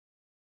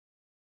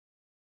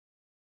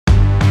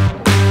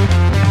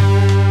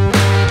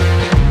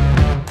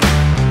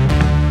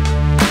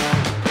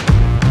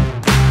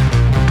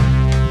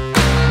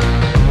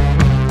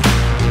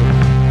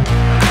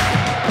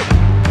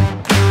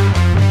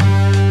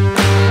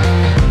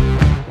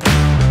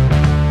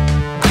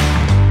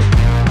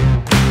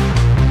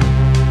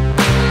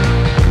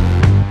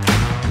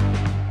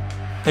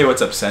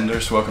what's up,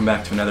 senders? Welcome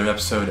back to another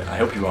episode. I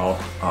hope you all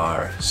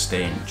are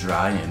staying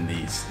dry in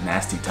these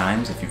nasty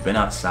times. If you've been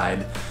outside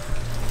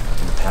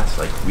in the past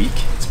week,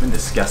 it's been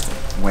disgusting.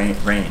 Rain,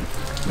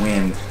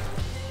 wind,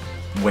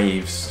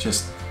 waves,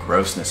 just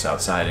grossness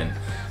outside, and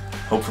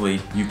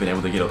hopefully you've been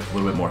able to get a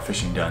little bit more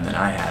fishing done than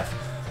I have.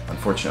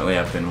 Unfortunately,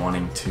 I've been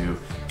wanting to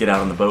get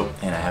out on the boat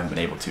and I haven't been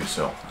able to,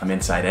 so I'm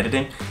inside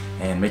editing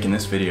and making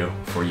this video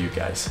for you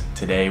guys.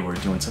 Today we're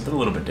doing something a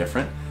little bit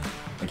different.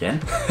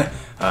 Again,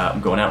 I'm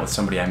going out with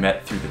somebody I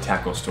met through the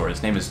tackle store.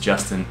 His name is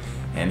Justin,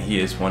 and he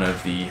is one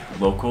of the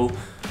local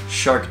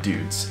shark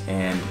dudes,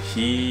 and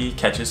he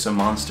catches some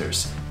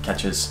monsters.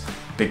 Catches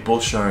big bull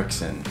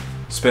sharks and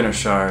spinner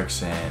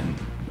sharks and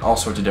all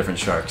sorts of different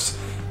sharks,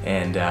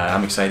 and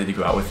I'm excited to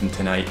go out with him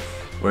tonight.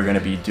 We're going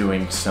to be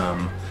doing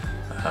some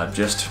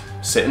just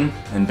sitting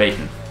and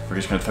baiting. We're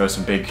just going to throw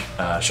some big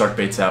shark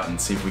baits out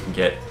and see if we can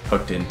get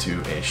hooked into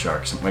a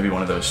shark. So maybe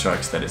one of those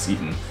sharks that has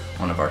eaten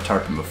one of our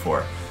tarpon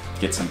before.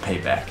 Get some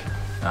payback.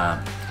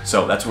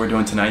 So that's what we're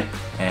doing tonight.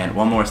 And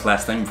one more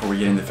last thing before we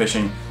get into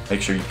fishing,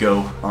 make sure you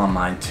go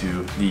online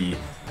to the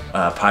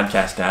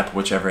podcast app,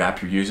 whichever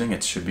app you're using.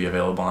 It should be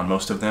available on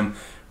most of them.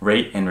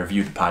 Rate and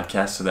review the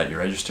podcast so that you're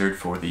registered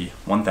for the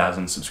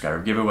 1,000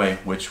 subscriber giveaway,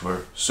 which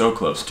we're so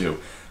close to.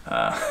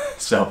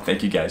 So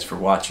thank you guys for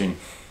watching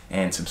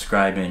and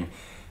subscribing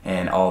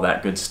and all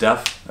that good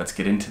stuff. Let's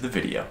get into the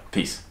video.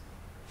 Peace.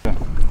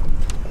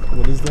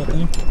 What is that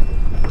thing?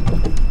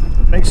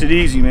 Makes it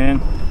easy,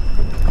 man.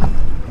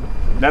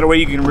 That way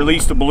you can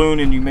release the balloon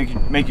and you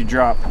make it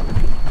drop.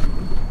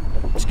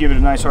 Just give it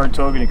a nice hard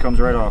tug and it comes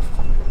right off.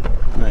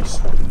 Nice.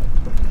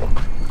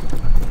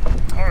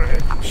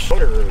 Alright.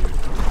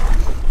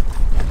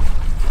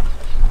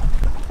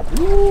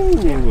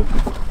 Ooh,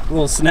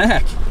 little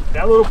snack.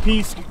 That little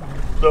piece,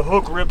 the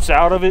hook rips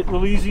out of it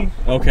real easy.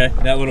 Okay,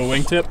 that little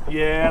wingtip?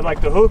 Yeah,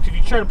 like the hook, if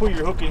you try to put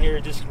your hook in here,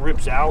 it just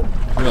rips out.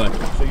 Really?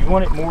 So you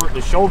want it more,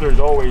 the shoulder is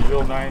always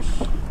real nice.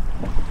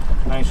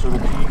 Nice little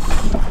piece.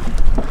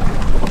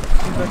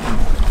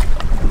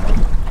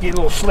 Get a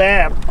little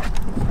slab.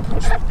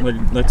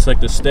 Looks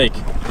like the steak.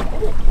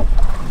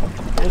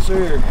 Yes,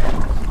 sir.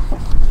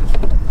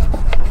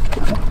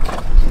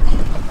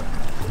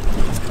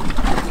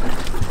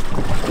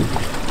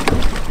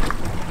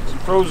 Some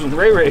frozen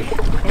ray ray.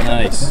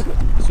 Nice.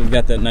 So we've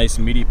got that nice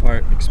meaty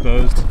part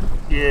exposed.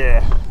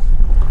 Yeah.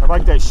 I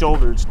like that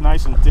shoulder. It's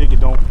nice and thick. The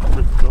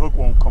hook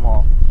won't come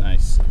off.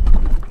 Nice.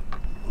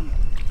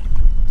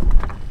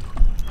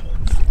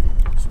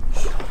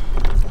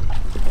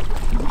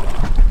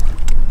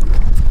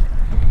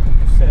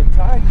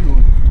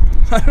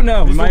 I don't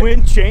know. Is the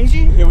wind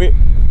changing? Yeah,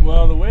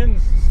 well, the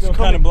wind's still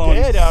kind of blowing.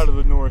 Dead out of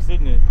the north,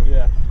 isn't it?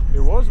 Yeah.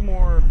 It was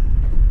more.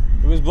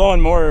 It was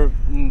blowing more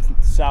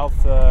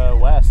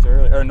southwest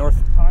earlier, or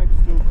north. Tide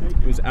still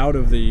taking. It was out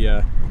of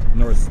the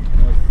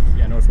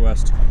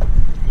northwest.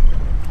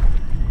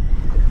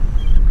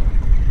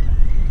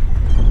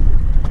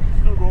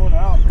 Still going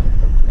out.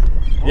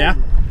 Yeah.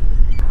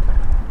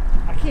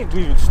 I can't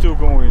believe it's still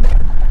going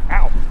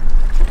out.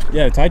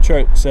 Yeah, the tide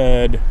chart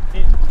said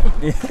In.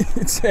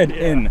 it said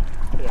in.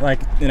 Yeah.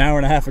 Like an hour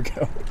and a half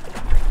ago.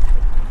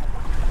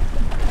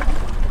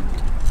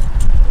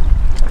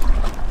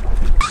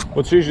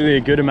 What's usually a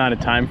good amount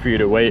of time for you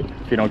to wait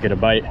if you don't get a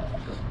bite?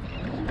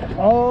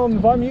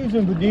 If I'm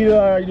using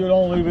Bonita, I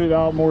don't leave it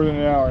out more than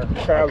an hour.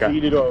 Crabs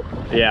eat it up.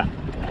 Yeah.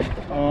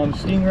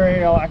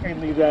 Stingray, I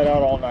can leave that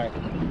out all night.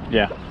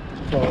 Yeah.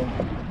 So,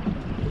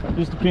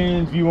 just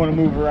depends if you want to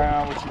move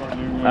around, what you want to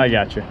do. I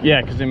got you.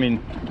 Yeah, because I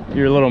mean,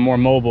 you're a little more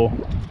mobile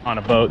on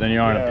a boat than you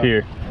are on a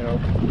pier. You know.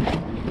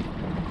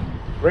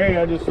 Ray,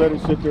 I just let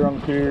it sit there on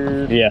the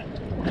pier. Yeah.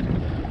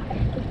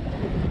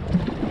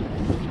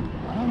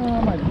 I don't know,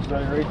 I might just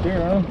let it right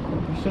there, huh?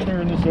 You sit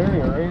there in this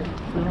area, right?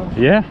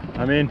 Yeah,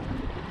 I mean,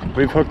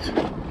 we've hooked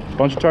a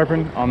bunch of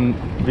tarpon on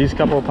these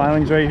couple of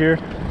pilings right here.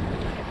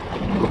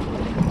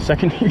 The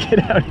second you get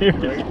out here.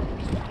 Right.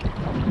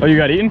 Oh, you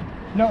got eaten?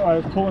 No, I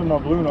was pulling my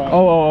balloon on.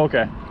 Oh,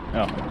 okay.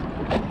 Oh.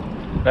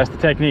 That's the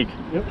technique.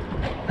 Yep.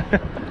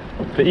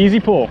 The easy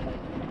pull.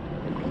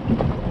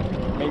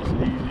 Makes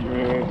it easy,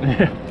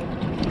 man.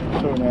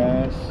 So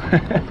nice.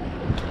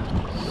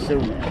 So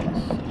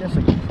nice. Guess I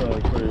could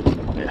probably put it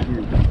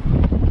here.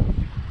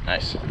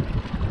 Nice.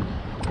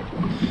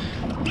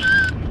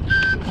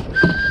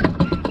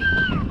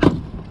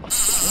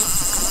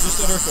 Just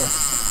let her go.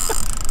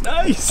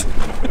 Nice.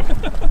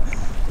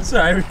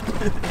 Sorry.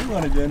 You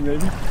want again,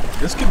 baby?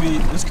 This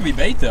could be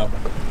bait though.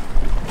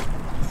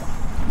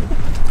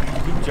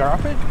 Did you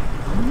drop it? I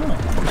don't know.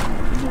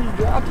 You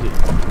dropped it.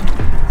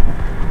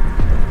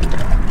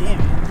 Damn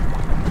it.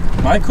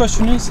 My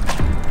question is,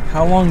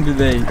 how long do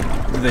they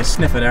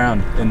sniff it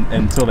around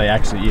until they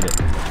actually eat it,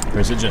 or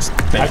is it just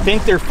bait? I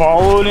think they're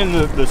following in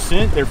the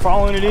scent. They're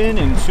following it in,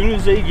 and as soon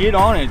as they get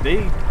on it,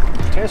 they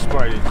test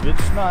bite it.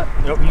 It's not.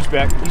 Nope, he's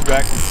back. He's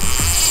back.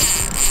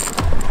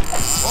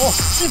 Oh,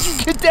 did you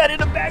get that in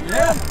the background?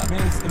 Yeah, I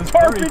mean, it was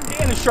tarpon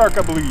and a shark,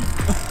 I believe.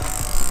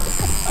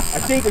 I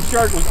think the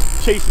shark was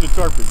chasing the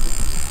tarpon.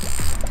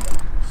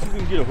 See if we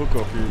can get a hook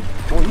up here.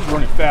 Boy, he's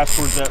running fast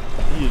towards that.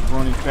 He is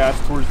running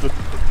fast towards the.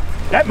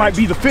 That might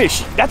be the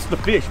fish. That's the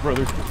fish,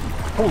 brother.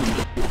 Holy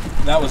shit.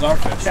 That was our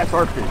fish. That's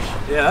our fish.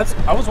 Yeah, that's.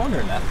 I was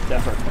wondering that.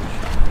 That's our fish.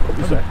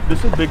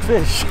 This is a big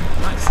fish.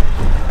 Nice.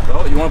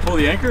 Well, you want to pull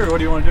the anchor, or what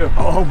do you want to do?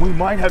 Oh, we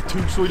might have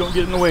to so we don't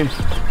get in the way.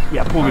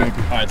 Yeah, pull the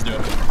anchor. All right, let's do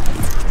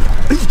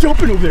it. He's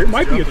jumping over there. It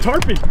might be a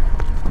tarpon.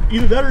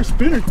 Either that or a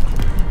spinner. You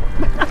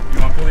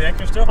want to pull the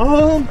anchor still?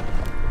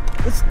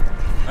 Let's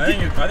I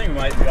think we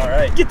might be all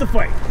right. get the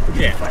fight.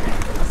 Yeah.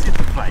 Let's get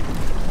the fight.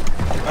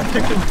 I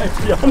think it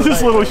might be all On this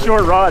right, little brother.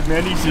 short rod,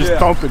 man, he's just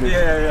thumping it.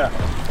 Yeah.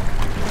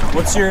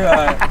 What's your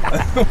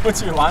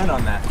what's your line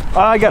on that?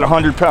 I got a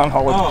 100-pound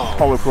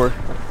hollow core.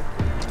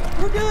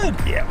 We're good.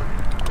 Yeah.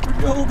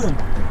 We're golden.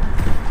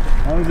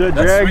 As long as that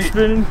That's drag's sweet.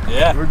 spinning,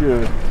 Yeah. we're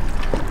good.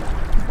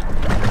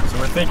 So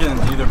we're thinking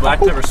either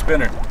blacktip or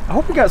spinner. I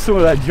hope we got some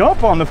of that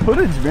jump on the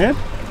footage, man.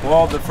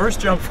 Well, the first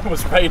jump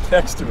was right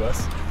next to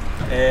us,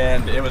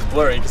 and it was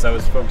blurry because I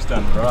was focused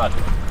on the rod.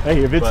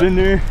 Hey, if it's But in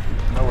there,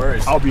 no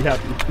worries. I'll be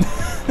happy.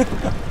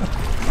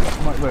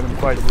 Might let him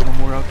fight a little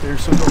more out there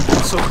so don't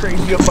get so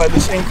crazy up by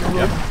this anchor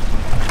rope.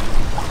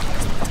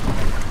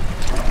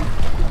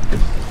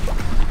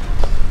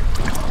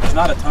 There's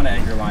not a ton of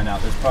anchor line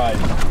out. There's probably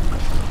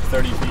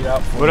 30 feet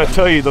out. What I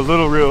tell you, the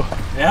little reel.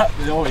 Yeah,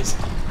 always.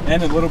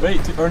 And a little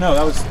bait too. Or no,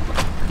 that was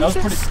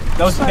pretty.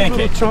 That was the Nice little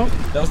pancake. chunk.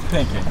 That was the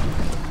pancake.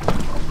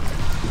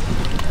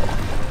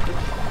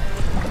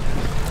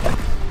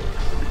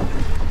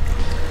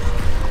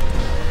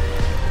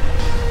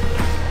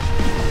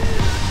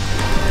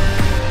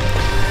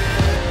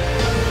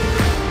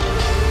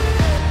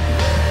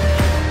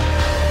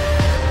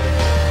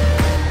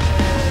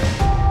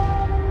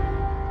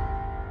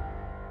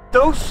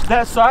 Those,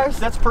 that size,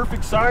 that's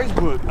perfect size,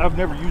 but I've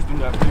never used them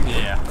that big.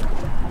 Yeah.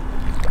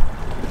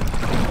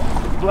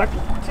 Black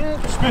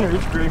tip spinner,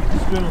 it's great.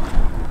 Spinner.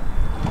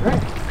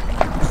 Great.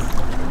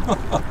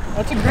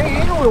 That's a gray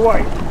anal or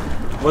white?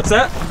 What's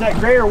that? Is that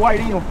gray or white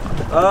anal?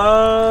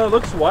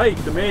 Looks white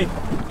to me.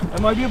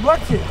 That might be a black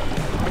tip.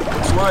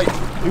 Looks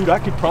white. Dude, I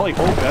could probably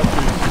hold that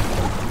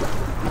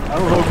thing. I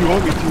don't know if you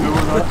want me to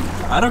or not.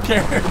 I don't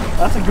care.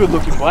 That's a good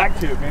looking black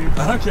tip, man.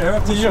 I don't care.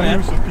 Up to you, Show man.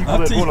 you some people Up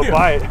that to want to you.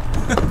 buy it.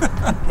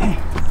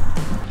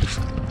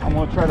 I'm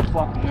gonna try to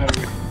flop them that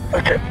way.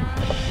 Okay.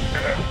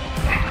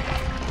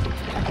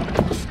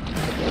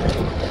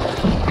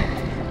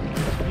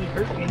 You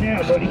hurt me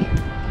now, buddy.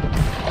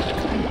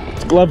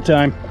 It's glove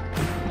time.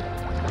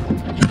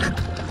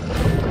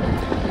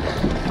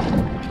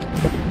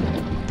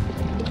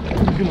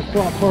 He's gonna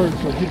flop hard,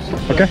 so get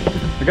some. Okay.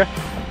 Okay.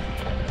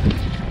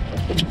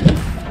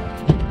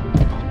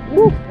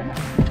 Woo!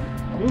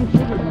 Little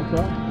sugar on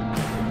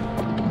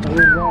top. A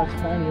little rod's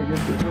tiny, I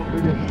guess it's no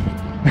bigger.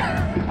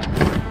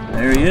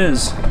 There he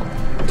is.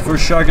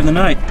 First shark of the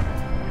night.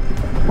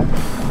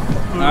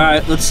 All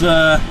right, let's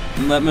let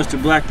Mr.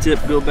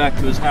 Blacktip go back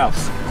to his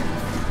house.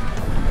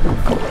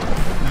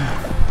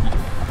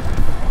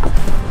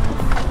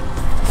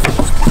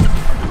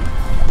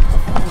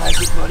 I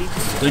like it, buddy.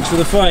 Thanks for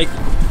the fight.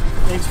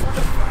 Thanks for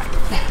the fight.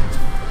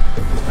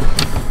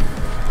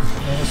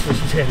 Man, this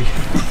fish is heavy.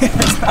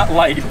 It's not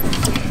light.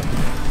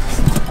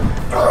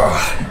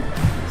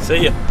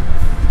 See ya.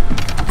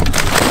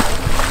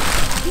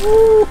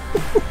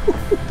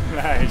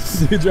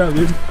 Nice. Good job,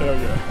 dude. Hell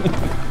yeah.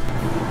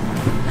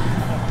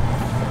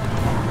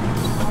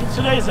 In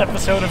today's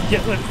episode of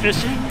Get Lit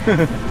Fishing.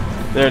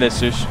 There it is,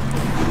 Sush.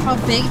 How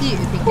big do you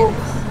think it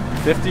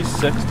is? 50,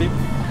 60.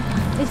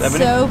 It's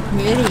 70? so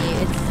pretty.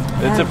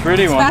 It's a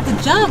pretty it's one. about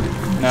to jump.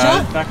 No,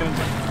 Jump. it's not gonna.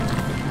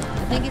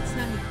 I think it's not.